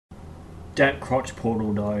that crotch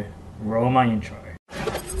portal though. Roll my intro.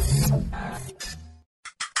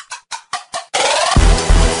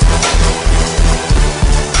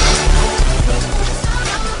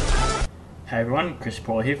 Hey everyone, Chris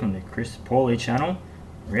Pauley here from the Chris Pauley channel.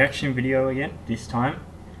 Reaction video again. This time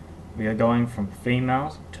we are going from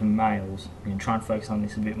females to males. We're going to try and focus on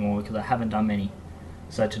this a bit more because I haven't done many.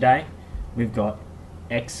 So today we've got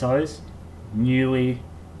EXO's newly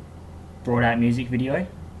brought out music video.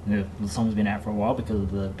 The song's been out for a while because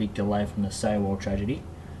of the big delay from the Sewol tragedy.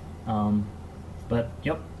 But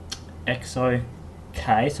yep,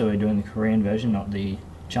 EXO-K, so we're doing the Korean version, not the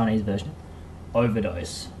Chinese version.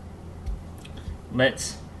 Overdose.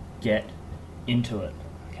 Let's get into it.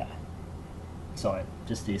 Okay. Sorry,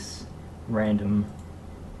 just this random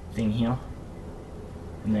thing here.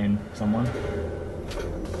 And then someone.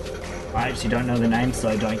 I actually don't know the names,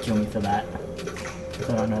 so don't kill me for that. Because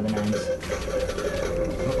I don't know the names.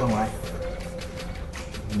 Wrong way.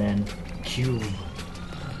 And then cube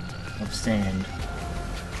of sand.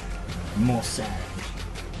 More sand.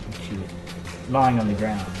 Cube. Lying on the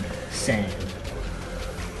ground. Sand.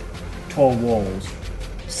 Tall walls.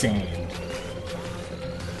 Sand.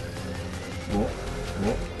 Whoa,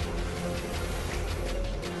 whoa.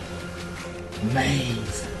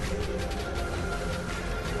 Maze.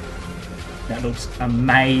 That looks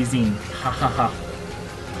amazing. Ha ha ha.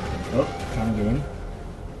 Oh, trying to get in.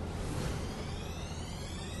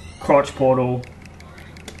 Crotch portal.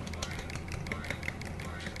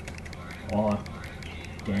 Oh,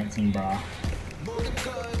 dancing bar.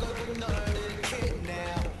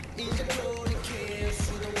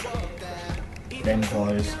 Then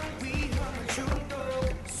close.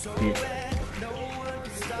 Bit.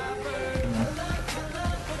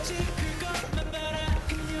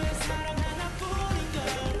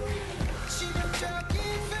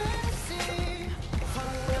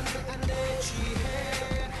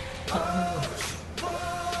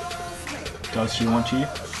 Does she want you?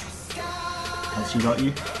 Has she got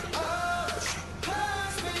you?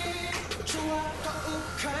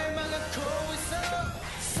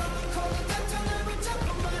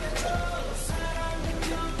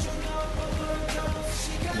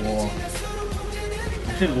 Whoa. I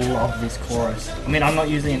actually love this chorus. I mean, I'm not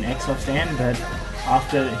usually an EXO fan, but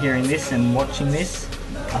after hearing this and watching this,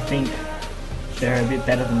 I think they're a bit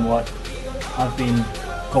better than what I've been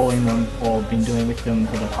calling them or been doing with them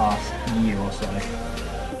for the past year or so.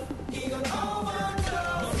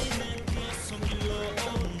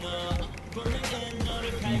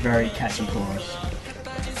 Very catchy chorus.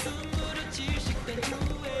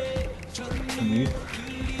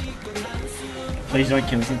 Please don't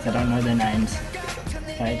kill me since I don't know their names.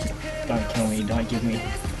 Okay, just don't kill me, don't give me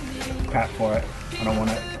crap for it. I don't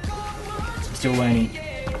want it. I'm still learning.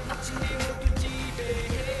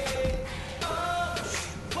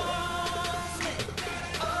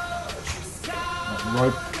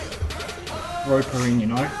 Ropering, you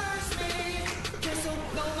know.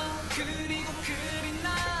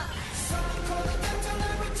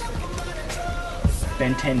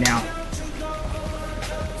 Ben 10 now.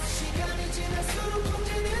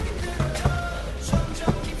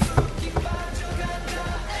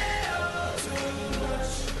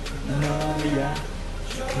 No, yeah.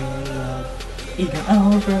 Even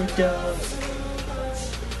overdose.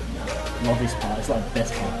 Love this part, it's like the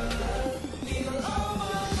best part.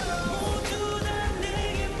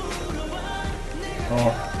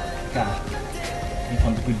 Oh, God. Here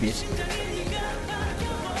comes a good bit.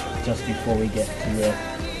 Just before we get to the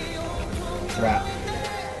rap.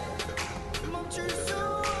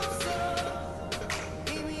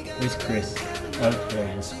 Where's Chris? Oh, there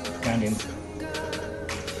he is. Found him.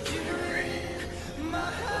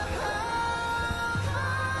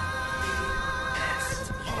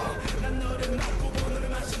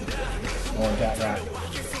 Oh, that rap.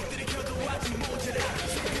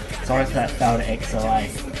 Sorry for that failed EXO. I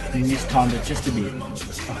mistimed it just a bit. I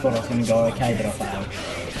thought I was going to go okay, but I failed.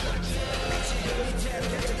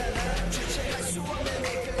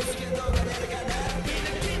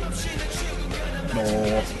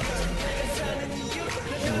 Oh.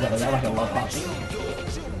 Was that like a love heart thing?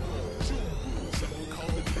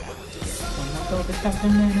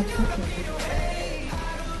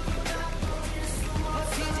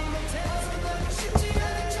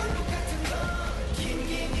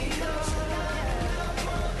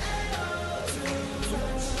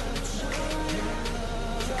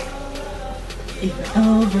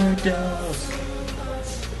 Overdose.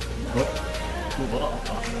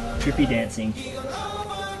 Oh. Trippy dancing.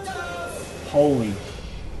 Holy,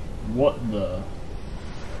 what the?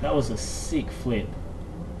 That was a sick flip.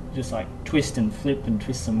 Just like twist and flip and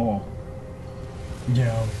twist some more.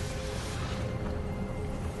 Yeah.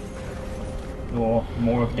 Or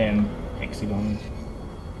more of them hexagons.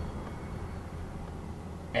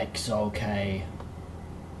 EXO-K.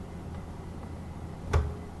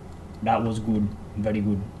 That was good, very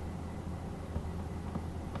good.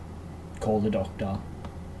 Call the doctor.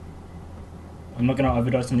 I'm not gonna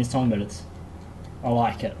overdose on this song, but I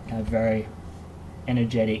like it. A very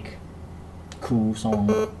energetic, cool song.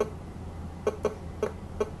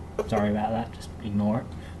 Sorry about that, just ignore it.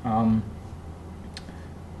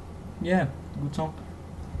 Yeah, good song.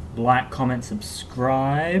 Like, comment,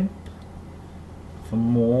 subscribe for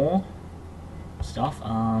more stuff.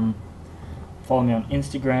 Follow me on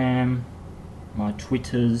Instagram, my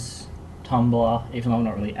Twitters, Tumblr, even though I'm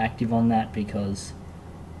not really active on that because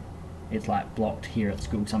it's like blocked here at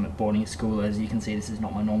school because I'm at boarding school. As you can see, this is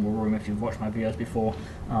not my normal room if you've watched my videos before.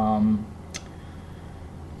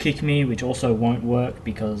 Kick me, which also won't work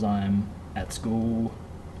because I'm at school.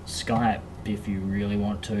 Skype if you really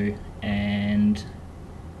want to, and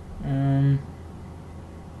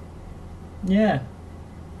yeah,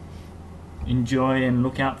 enjoy and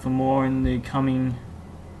look out for more in the coming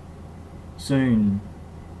soon.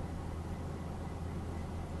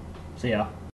 See ya.